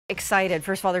excited.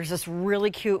 First of all, there's this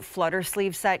really cute flutter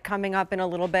sleeve set coming up in a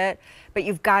little bit, but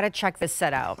you've got to check this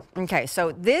set out. Okay,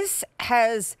 so this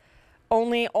has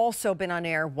only also been on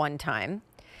air one time.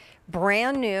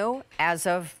 Brand new as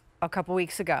of a couple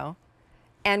weeks ago.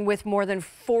 And with more than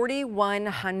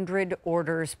 4,100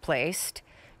 orders placed,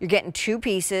 you're getting 2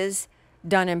 pieces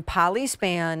done in poly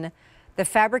span. The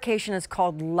fabrication is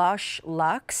called Lush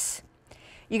Luxe.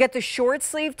 You get the short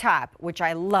sleeve top, which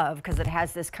I love because it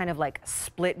has this kind of like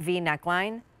split V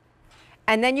neckline.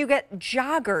 And then you get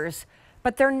joggers,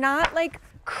 but they're not like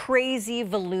crazy,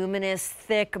 voluminous,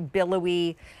 thick,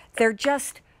 billowy. They're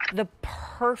just the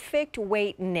perfect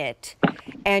weight knit.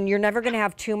 And you're never gonna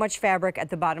have too much fabric at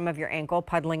the bottom of your ankle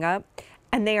puddling up.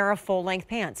 And they are a full length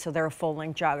pant, so they're a full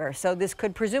length jogger. So this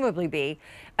could presumably be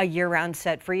a year-round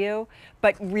set for you,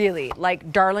 but really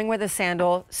like darling with a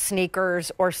sandal,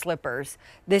 sneakers, or slippers.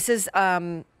 This is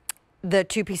the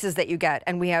 2 pieces that you get,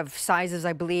 and we have sizes,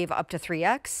 I believe, up to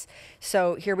 3X.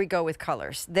 So here we go with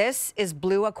colors. This is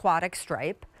blue aquatic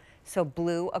stripe, so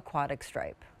blue aquatic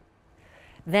stripe.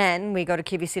 Then we go to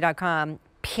QVC.com,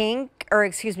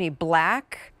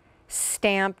 black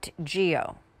stamped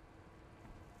geo.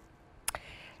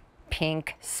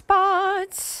 Pink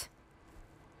spots,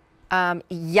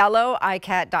 yellow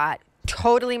iCat dot,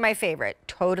 totally my favorite,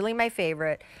 totally my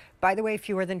favorite. By the way,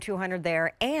 fewer than 200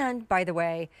 there. And by the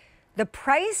way, the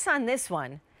price on this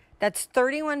one, that's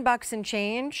 31 bucks and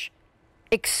change,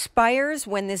 expires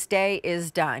when this day is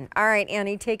done. All right,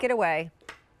 Annie, take it away.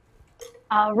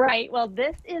 All right, well,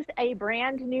 this is a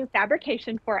brand new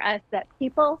fabrication for us that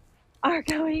people are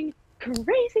going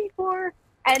crazy for,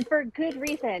 and for good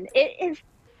reason. It is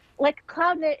like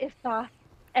cloud knit is soft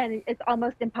and it's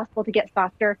almost impossible to get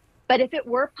softer. But if it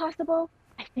were possible,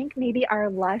 I think maybe our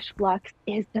Lush Luxe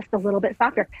is just a little bit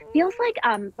softer. Feels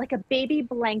like a baby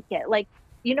blanket, like,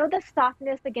 you know, the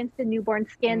softness against the newborn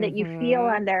skin that you feel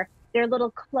on their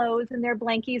little clothes and their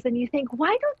blankies. And you think,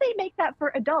 why don't they make that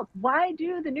for adults? Why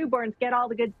do the newborns get all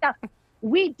the good stuff?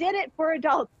 We did it for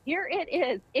adults. Here it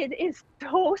is. It is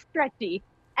so stretchy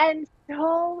and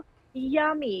so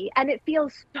yummy, and it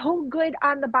feels so good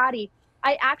on the body.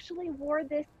 I actually wore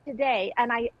this today,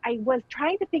 and I was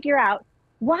trying to figure out,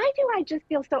 why do I just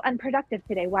feel so unproductive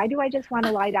today? Why do I just want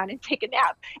to lie down and take a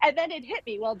nap? And then it hit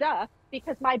me, well, duh,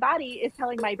 because my body is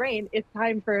telling my brain it's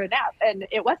time for a nap, and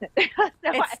it wasn't.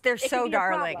 They're so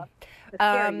darling. To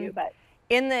scare you, but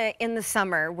in the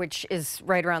summer, which is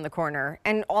right around the corner,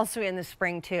 and also in the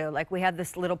spring too, like we have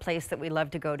this little place that we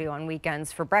love to go to on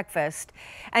weekends for breakfast,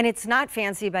 and it's not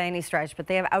fancy by any stretch, but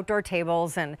they have outdoor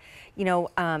tables, and you know,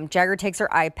 Jagger takes her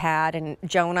iPad, and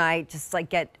Joe and I just like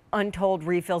get untold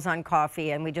refills on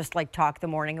coffee, and we just like talk the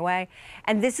morning away.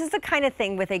 And this is the kind of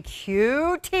thing with a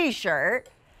cute t-shirt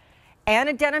and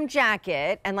a denim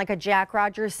jacket and like a Jack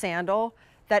Rogers sandal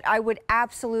that I would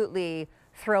absolutely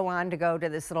throw on to go to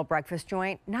this little breakfast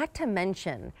joint. Not to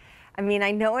mention, I mean,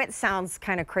 I know it sounds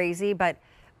kind of crazy, but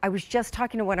I was just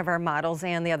talking to one of our models,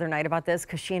 Ann, the other night about this,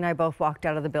 because she and I both walked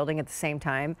out of the building at the same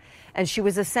time, and she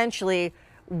was essentially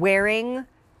wearing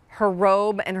her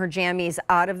robe and her jammies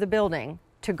out of the building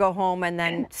to go home and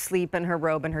then sleep in her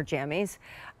robe and her jammies,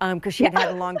 because she had had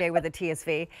a long day with a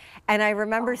TSV. And I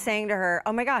remember saying to her,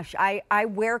 oh my gosh, I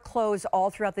wear clothes all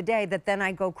throughout the day that then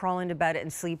I go crawl into bed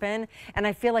and sleep in. And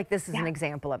I feel like this is an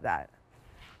example of that.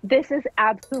 This is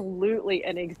absolutely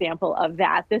an example of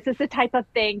that. This is the type of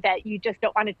thing that you just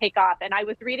don't want to take off. And I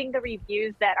was reading the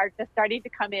reviews that are just starting to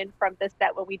come in from this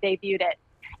set when we debuted it.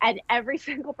 And every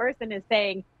single person is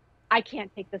saying, I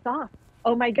can't take this off.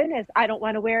 Oh my goodness, I don't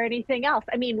want to wear anything else.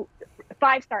 I mean,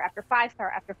 5-star after 5-star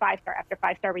after 5-star after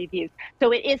 5-star reviews.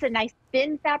 So it is a nice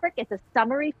thin fabric. It's a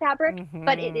summery fabric,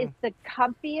 but it is the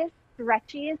comfiest,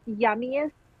 stretchiest,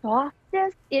 yummiest,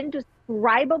 softest,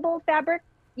 indescribable fabric.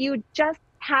 You just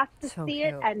have to see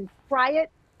it and try it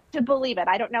to believe it.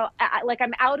 I don't know,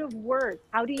 I'm out of words.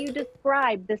 How do you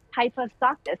describe this type of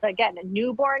softness? Again, a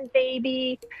newborn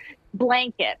baby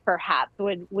blanket perhaps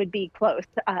would be close.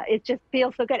 It just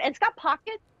feels so good. And it's got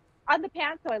pockets on the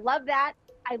pants, so I love that.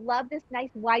 I love this nice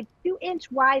wide,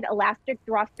 2-inch wide elastic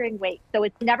drawstring weight. So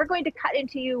it's never going to cut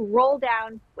into you, roll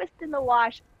down, twist in the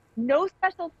wash. No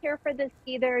special care for this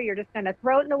either. You're just going to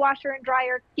throw it in the washer and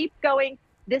dryer, keep going.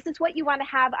 This is what you want to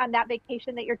have on that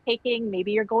vacation that you're taking.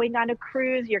 Maybe you're going on a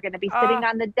cruise. You're going to be sitting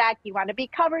on the deck. You want to be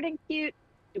covered and cute.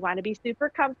 You want to be super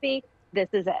comfy. This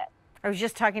is it. I was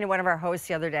just talking to one of our hosts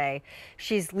the other day.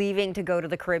 She's leaving to go to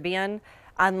the Caribbean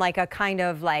on like a kind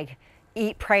of like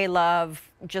eat, pray, love,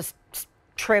 just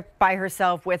trip by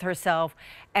herself, with herself.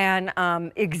 And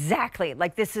exactly,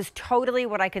 like this is totally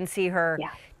what I can see her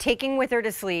taking with her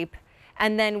to sleep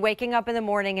and then waking up in the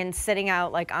morning and sitting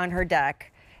out like on her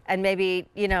deck and maybe,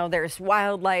 you know, there's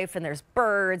wildlife and there's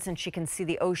birds and she can see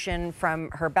the ocean from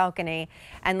her balcony,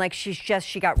 and like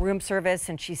she got room service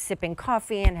and she's sipping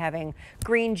coffee and having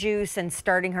green juice and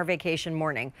starting her vacation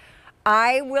morning.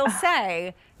 I will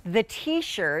say the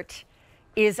t-shirt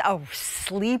is a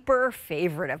sleeper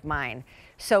favorite of mine.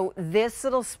 So this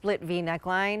little split V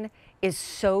neckline is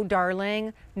so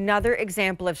darling. Another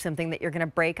example of something that you're gonna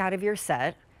break out of your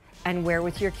set and wear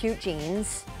with your cute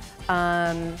jeans,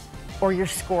 or your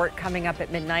skirt coming up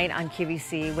at midnight on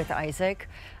QVC with Isaac.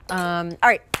 All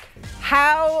right,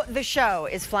 how the show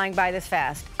is flying by this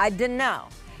fast, I didn't know,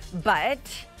 but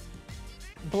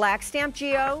black stamp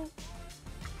Geo,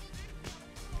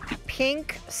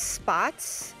 pink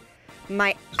spots.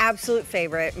 My absolute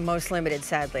favorite, most limited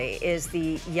sadly, is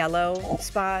the yellow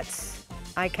spots,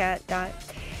 iCat dot.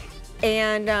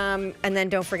 And then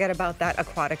don't forget about that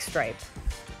aquatic stripe.